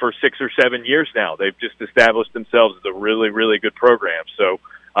 and for 6 or 7 years now, they've just established themselves as a really, really good program. So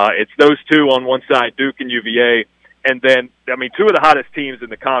it's those two on one side, Duke and UVA, and then, two of the hottest teams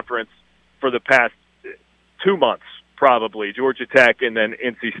in the conference for the past 2 months, probably, Georgia Tech and then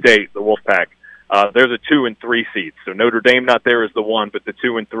NC State, the Wolfpack. They're the 2 and 3 seeds. So Notre Dame not there as the 1, but the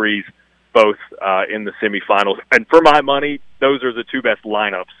 2 and 3s both in the semifinals. And for my money, those are the 2 best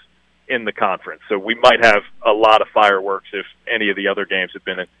lineups in the conference. So we might have a lot of fireworks if any of the other games have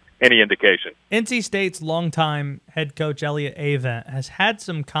been any indication. NC State's longtime head coach, Elliott Avent, has had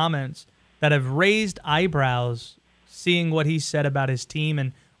some comments that have raised eyebrows seeing what he said about his team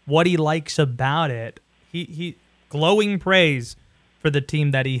and what he likes about it. He glowing praise for the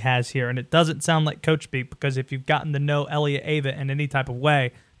team that he has here. And it doesn't sound like coach speak because if you've gotten to know Elliott Avent in any type of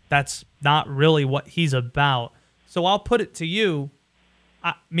way, that's not really what he's about. So I'll put it to you.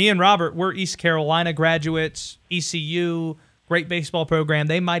 Me and Robert, we're East Carolina graduates, ECU, great baseball program.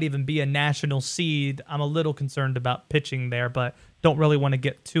 They might even be a national seed. I'm a little concerned about pitching there, but don't really want to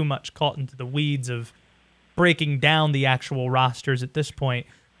get too much caught into the weeds of breaking down the actual rosters at this point.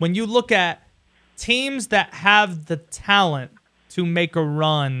 When you look at teams that have the talent to make a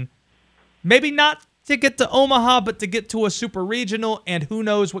run. Maybe not to get to Omaha, but to get to a super regional, and who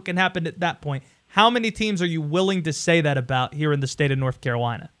knows what can happen at that point. How many teams are you willing to say that about here in the state of North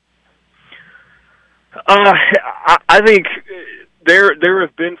Carolina? I think there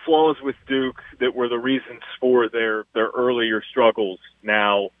have been flaws with Duke that were the reasons for their earlier struggles.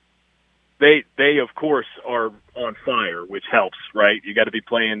 Now, they of course are on fire, which helps, right? You got to be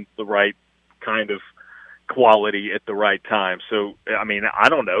playing the right kind of quality at the right time. So, I mean, I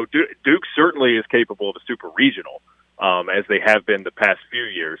don't know. Duke certainly is capable of a super regional, as they have been the past few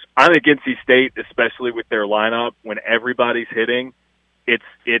years. I think NC State, especially with their lineup, when everybody's hitting,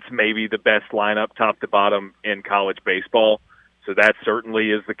 it's maybe the best lineup top to bottom in college baseball. So that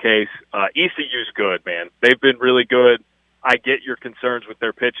certainly is the case. ECU's good, man. They've been really good. I get your concerns with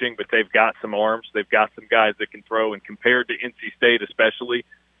their pitching, but they've got some arms. They've got some guys that can throw, and compared to NC State especially,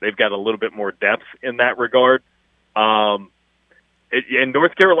 they've got a little bit more depth in that regard. In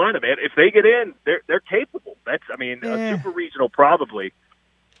North Carolina, man, if they get in, they're capable. That's, I mean, a super regional probably.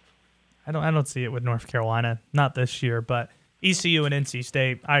 I don't see it with North Carolina, not this year, but ECU and NC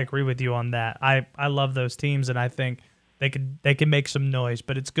State, I agree with you on that. I love those teams, and I think they can make some noise,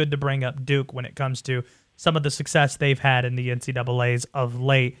 but it's good to bring up Duke when it comes to some of the success they've had in the NCAAs of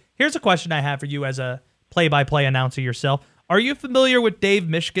late. Here's a question I have for you as a play-by-play announcer yourself. Are you familiar with Dave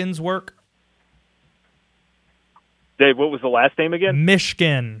Mishkin's work? Dave, what was the last name again?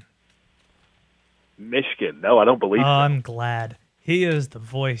 Mishkin. Mishkin. No, I don't believe so. I'm glad. He is the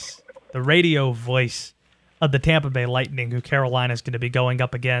voice, the radio voice of the Tampa Bay Lightning, who Carolina's going to be going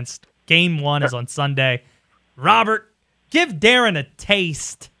up against. Game 1 is on Sunday. Robert, give Daron a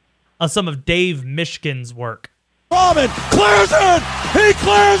taste of some of Dave Mishkin's work. Robin clears it! He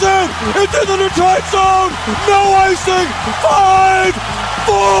clears it! It's in the Detroit zone! No icing! 5,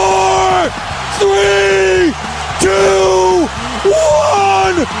 4, 3, 2,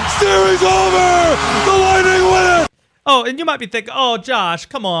 1! Series over! The Lightning win it! Oh, and you might be thinking, oh, Josh,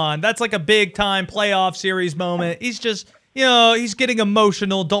 come on. That's like a big-time playoff series moment. He's just, he's getting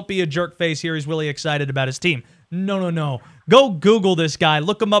emotional. Don't be a jerk face here. He's really excited about his team. No. Go Google this guy.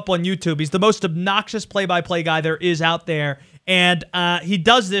 Look him up on YouTube. He's the most obnoxious play-by-play guy there is out there, and he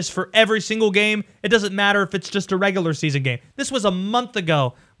does this for every single game. It doesn't matter if it's just a regular season game. This was a month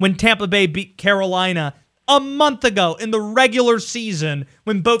ago when Tampa Bay beat Carolina. A month ago in the regular season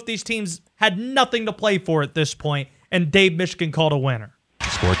when both these teams had nothing to play for at this point, and Dave Mishkin called a winner.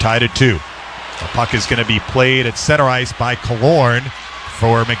 Score tied at 2. The puck is going to be played at center ice by Killorn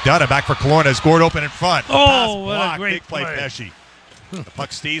for McDonough. Back for Killorn as Gord open in front. Oh, what a great big play. Pesci. The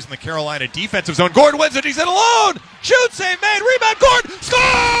puck stays in the Carolina defensive zone. Gord wins it. He's in alone. Shoot, save made. Rebound. Gord.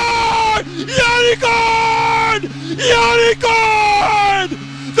 Score! Yanni Gord! Yanni Gord!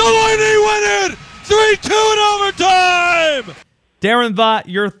 The Lightning win it! 3-2 in overtime! Daron Vaught,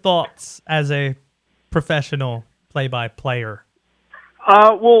 your thoughts as a professional play-by-player?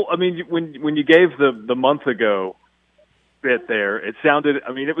 Well, I mean, when you gave the month ago bit there, it sounded,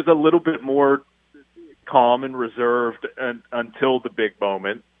 I mean, it was a little bit more calm and reserved until the big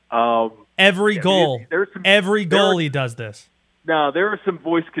moment. Every goal he does this. Now, there are some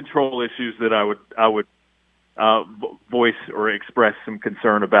voice control issues that I would voice or express some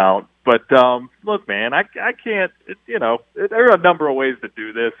concern about. But look, man, I can't. There are a number of ways to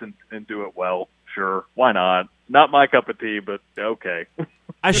do this and do it well. Sure, why not? Not my cup of tea, but okay.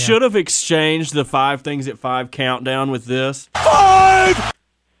 I should have exchanged the 5 things at 5 countdown with this. 5!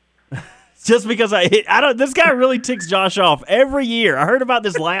 Just because this guy really ticks Josh off every year. I heard about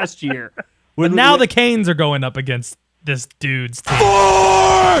this last year. But now the Canes are going up against this dude's team. 4!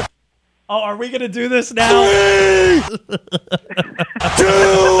 Oh, are we going to do this now? 3!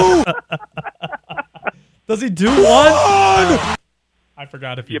 2! Does he do 1? I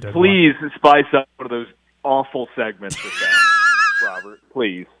forgot if you did please spice up one of those awful segments with that, Robert.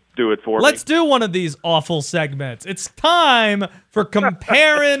 Please do it for me. Let's do one of these awful segments. It's time for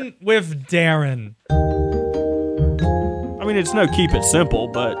Comparin with Daron. I mean, it's no keep it simple,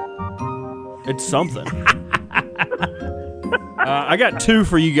 but it's something. I got 2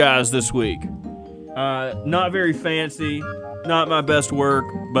 for you guys this week. Not very fancy, not my best work,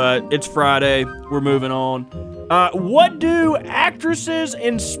 but it's Friday. We're moving on. What do actresses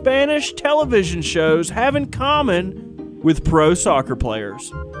in Spanish television shows have in common with pro soccer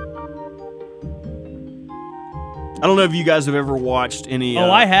players? I don't know if you guys have ever watched any.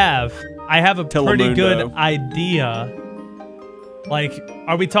 I have. I have a Telemundo. Pretty good idea. Like,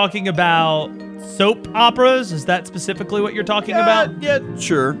 are we talking about soap operas? Is that specifically what you're talking about? Yeah,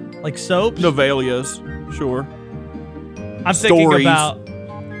 sure. Like soaps? Novellas, sure. I'm thinking about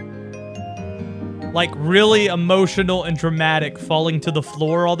like really emotional and dramatic, falling to the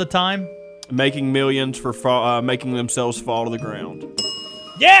floor all the time? Making millions for making themselves fall to the ground.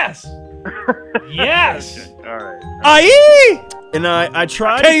 Yes! Yes! All right. Aye! And I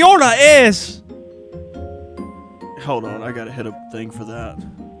tried. Que hora es? Hold on, I gotta hit a thing for that.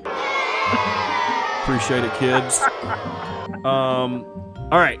 Appreciate it, kids.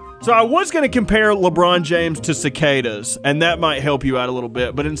 All right. So I was going to compare LeBron James to cicadas, and that might help you out a little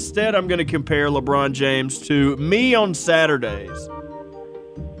bit. But instead, I'm going to compare LeBron James to me on Saturdays.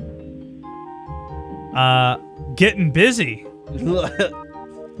 Getting busy. Coming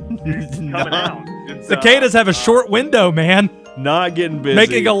out. Cicadas have a short window, man. Not getting busy.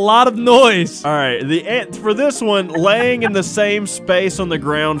 Making a lot of noise. All right. For this one, laying in the same space on the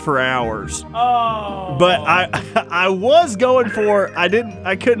ground for hours. Oh. But I was going for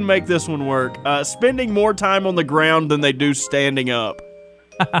I couldn't make this one work. Spending more time on the ground than they do standing up.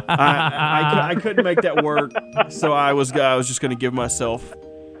 I couldn't make that work, so I was just going to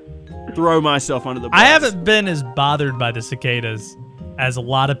throw myself under the bus. I haven't been as bothered by the cicadas as a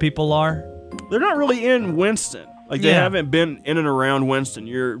lot of people are. They're not really in Winston. Like, they haven't been in and around Winston.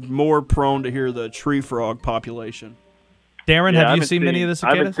 You're more prone to hear the tree frog population. Darren, have you seen many of the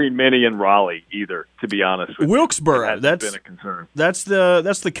cicadas? I haven't seen many in Raleigh either, to be honest with you. Wilkesboro, that's been a concern. That's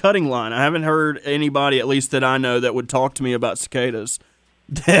the cutting line. I haven't heard anybody, at least that I know, that would talk to me about cicadas.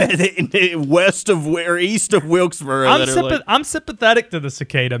 East of Wilkesboro. I'm sympathetic to the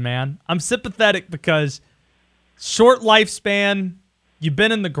cicada, man. I'm sympathetic because short lifespan, you've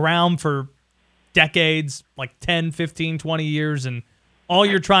been in the ground for decades, like 10, 15, 20 years, and all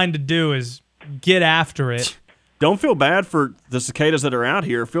you're trying to do is get after it. Don't feel bad for the cicadas that are out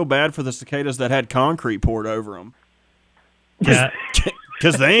here. Feel bad for the cicadas that had concrete poured over them. Yeah.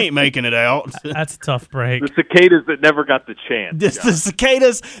 Because they ain't making it out. That's a tough break. The cicadas that never got the chance. The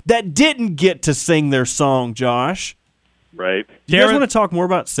cicadas that didn't get to sing their song, Josh. Right. Do you guys want to talk more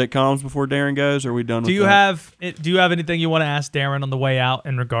about sitcoms before Darren goes, or are we done with that? Do you have anything you want to ask Darren on the way out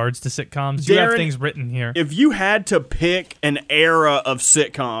in regards to sitcoms? Do you have things written here? If you had to pick an era of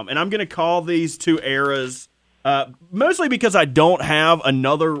sitcom, and I'm going to call these two eras, mostly because I don't have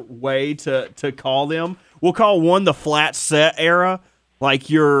another way to call them. We'll call one the flat set era, like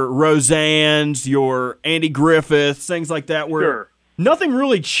your Roseannes, your Andy Griffiths, things like that, where nothing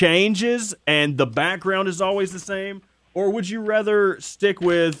really changes and the background is always the same. Or would you rather stick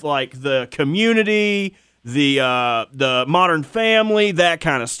with like the Community, the Modern Family, that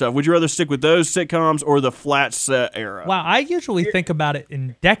kind of stuff? Would you rather stick with those sitcoms or the flat set era? Wow, I usually think about it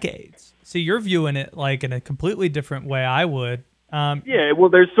in decades. See, you're viewing it like in a completely different way I would. Yeah, well,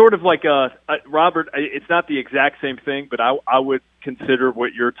 there's sort of like Robert, it's not the exact same thing, but I would consider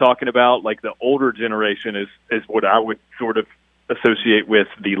what you're talking about, like the older generation is what I would sort of associate with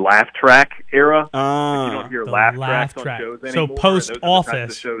the laugh track era. You don't hear laugh tracks on shows anymore. So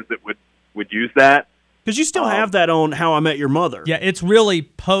post-Office. Shows that would use that. Because you still have that on How I Met Your Mother. Yeah, it's really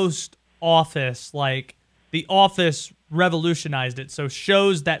post-Office. Like, The Office revolutionized it. So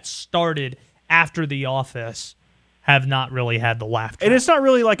shows that started after The Office have not really had the laugh track. And it's not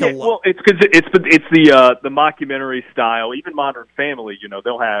really like well, it's because it's the mockumentary style. Even Modern Family,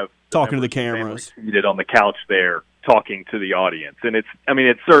 they'll have talking to the cameras, seated on the couch there, talking to the audience, and it's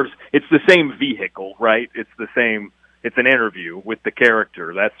the same vehicle, right? It's an interview with the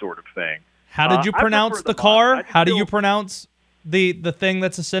character, that sort of thing. How did you pronounce the car? How do you pronounce the thing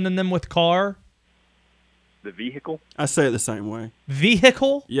that's a synonym with car? The vehicle? I say it the same way.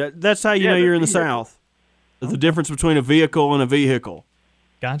 Vehicle? Yeah, that's how you know you're in the South. There's a difference between a vehicle and a vehicle.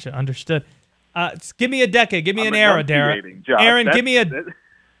 Gotcha, understood. Give me a decade. Give me an era, Darren. Aaron, give me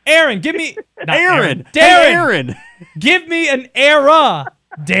Darren. Give me an era,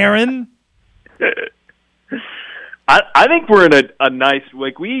 Darren. I think we're in a nice,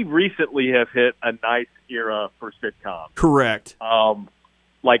 like, we recently have hit a nice era for sitcoms. Correct.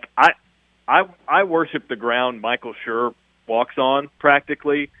 Like I worship the ground Michael Schur walks on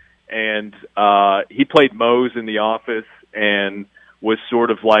practically, and he played Mose in The Office and was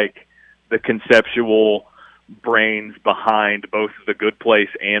sort of like the conceptual brains behind both The Good Place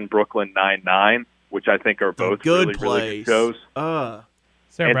and Brooklyn Nine-Nine, which I think are both really good shows. The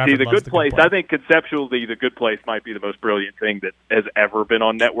Good Place, I think conceptually The Good Place might be the most brilliant thing that has ever been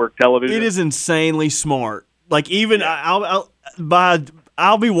on network television. It is insanely smart. Like, even I'll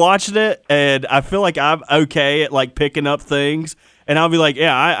be watching it, and I feel like I'm okay at like picking up things, and I'll be like,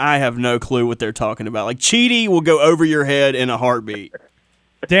 yeah, I have no clue what they're talking about. Like, Chidi will go over your head in a heartbeat.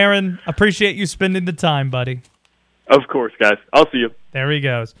 Darren, appreciate you spending the time, buddy. Of course, guys. I'll see you. There he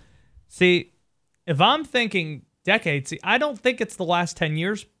goes. See, if I'm thinking decades, I don't think it's the last 10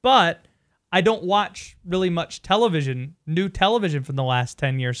 years, but I don't watch really much new television from the last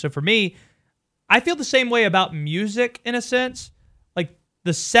 10 years. So for me, I feel the same way about music in a sense. Like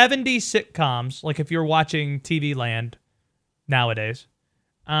the 70s sitcoms, like if you're watching TV Land nowadays,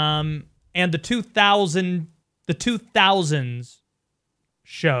 and the 2000s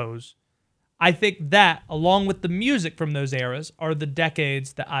shows, I think that, along with the music from those eras, are the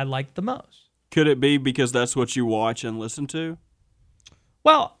decades that I like the most. Could it be because that's what you watch and listen to?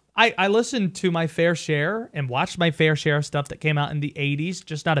 Well, I listened to my fair share and watched my fair share of stuff that came out in the 80s.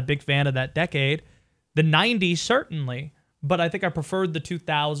 Just not a big fan of that decade. The 90s, certainly. But I think I preferred the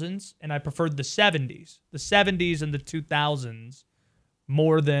 2000s and I preferred the 70s. The 70s and the 2000s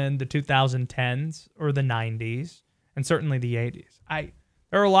more than the 2010s or the 90s. And certainly the 80s.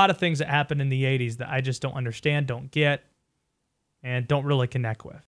 There are a lot of things that happened in the 80s that I just don't understand, don't get, and don't really connect with.